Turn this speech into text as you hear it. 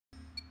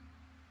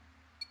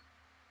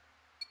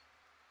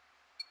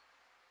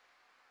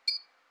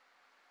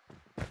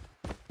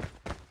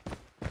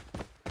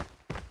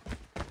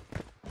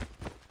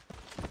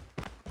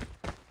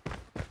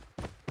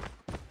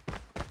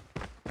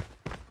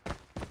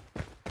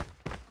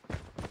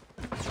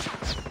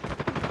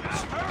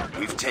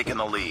We've taken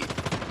the lead.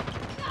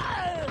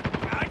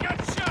 I got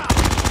shot!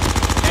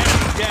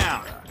 Enemy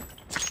down!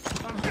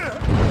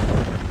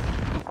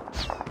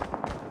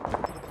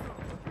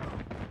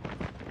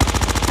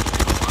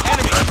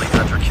 Friendly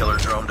hunter-killer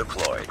drone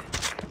deployed.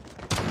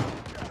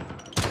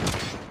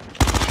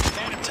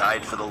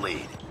 Tied for the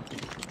lead.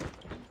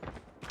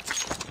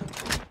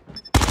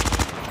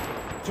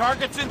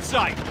 Targets in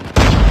sight!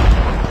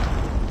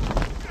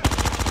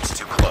 It's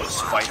too close.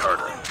 Fight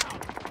harder.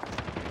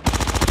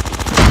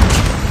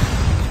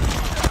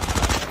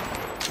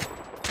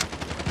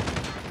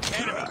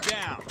 Enemy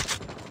down!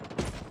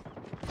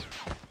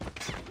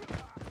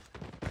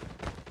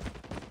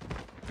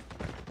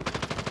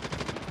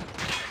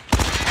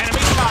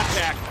 Enemy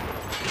contact!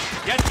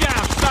 Get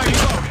down,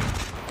 sniper!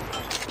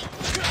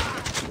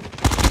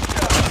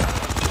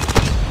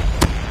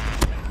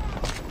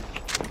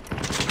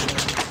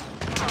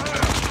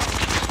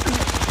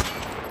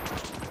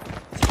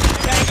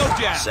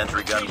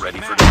 Sentry gun ready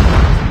for target.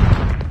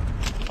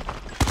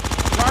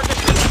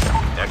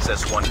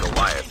 XS-1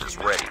 Goliath is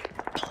ready.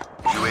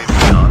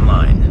 UAV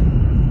online.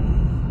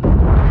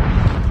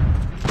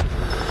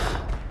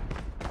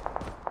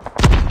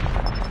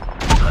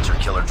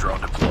 Hunter-killer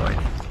drone deployed.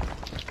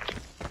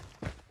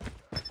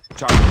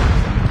 Target.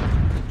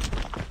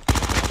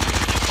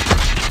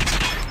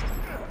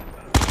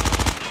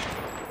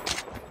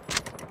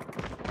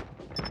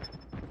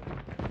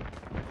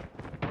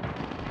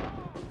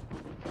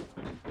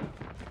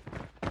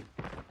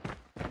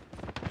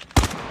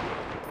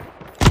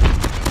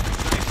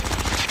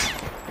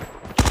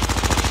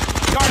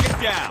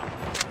 Down.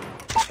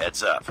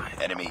 Heads up.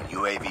 Enemy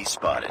UAV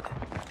spotted.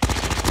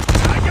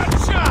 I got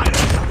shot!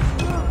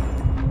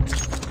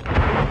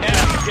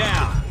 Enemy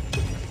down.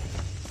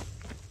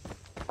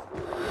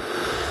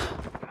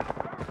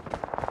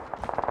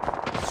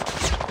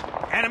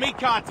 Enemy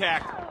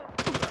contact.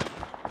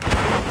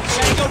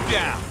 Tango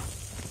down.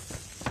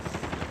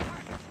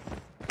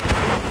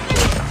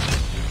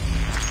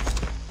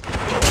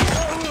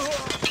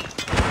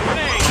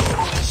 Grenade.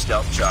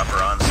 Stealth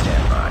chopper on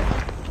standby.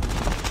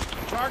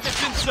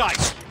 Targets in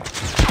sight.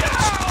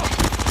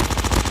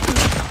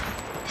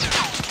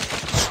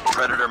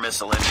 Predator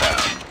missile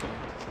inbound.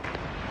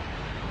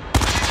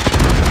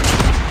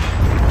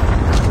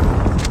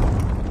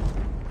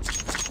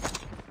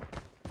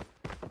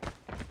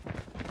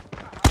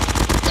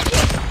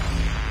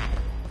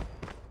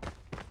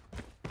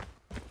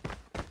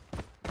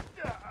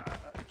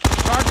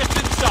 Targets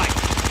in sight.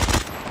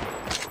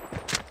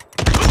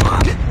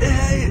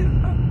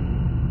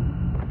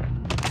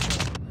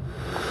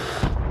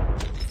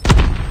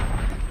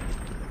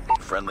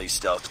 Friendly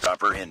stealth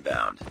chopper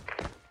inbound.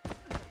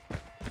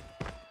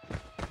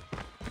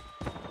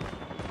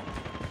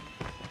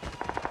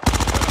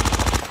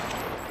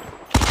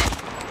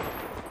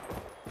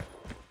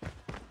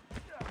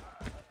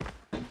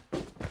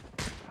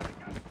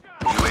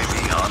 UAV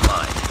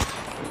online.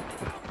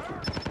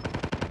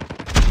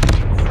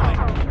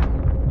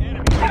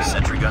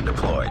 Sentry gun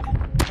deployed.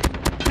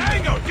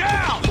 Tango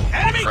down!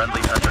 Enemy!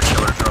 Friendly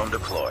hunter-killer drone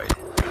deployed.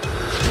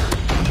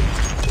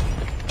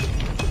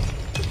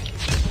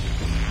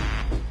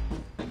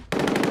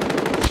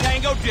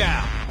 Tango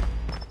down!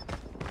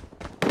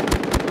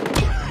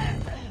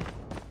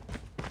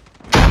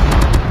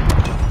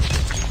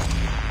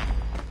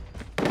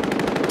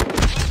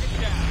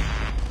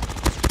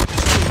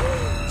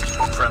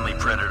 Friendly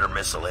Predator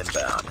missile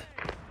inbound.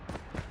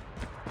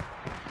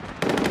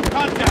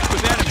 Contact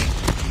with enemy!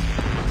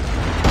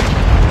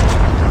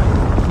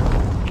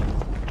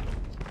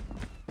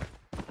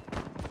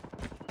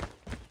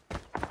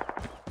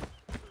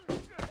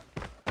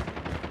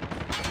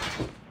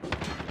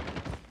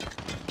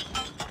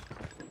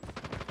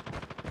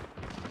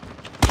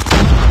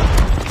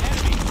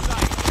 Enemy in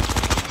sight!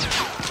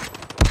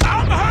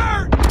 I'm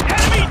hurt!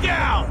 Enemy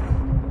down!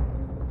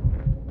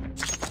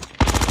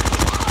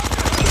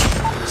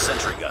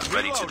 Sentry gun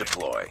ready to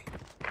deploy.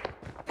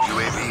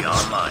 UAV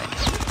online.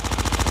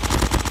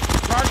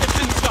 Targets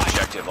in sight!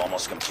 Objective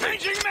almost complete.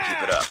 Changing mag!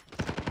 Keep it up.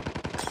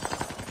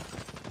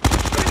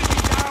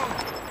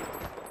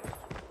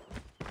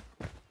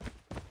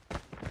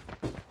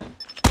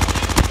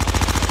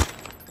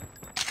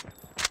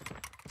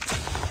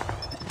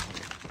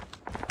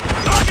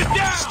 Target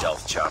down!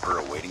 Stealth chopper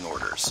awaiting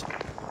orders.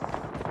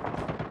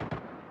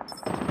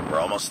 We're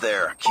almost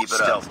there. Keep it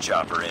up. Stealth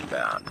chopper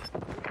inbound.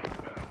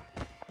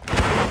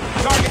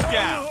 Target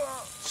down!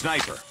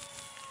 Sniper.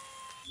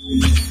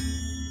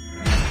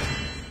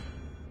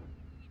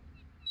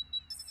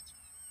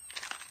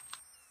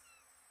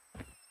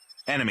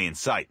 Enemy in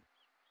sight.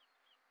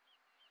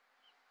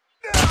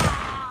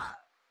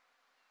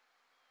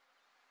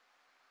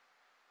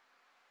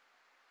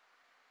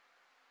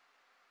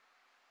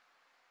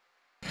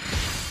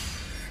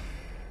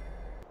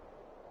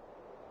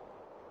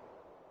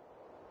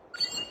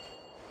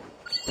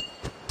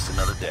 It's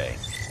another day.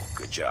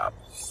 Good job.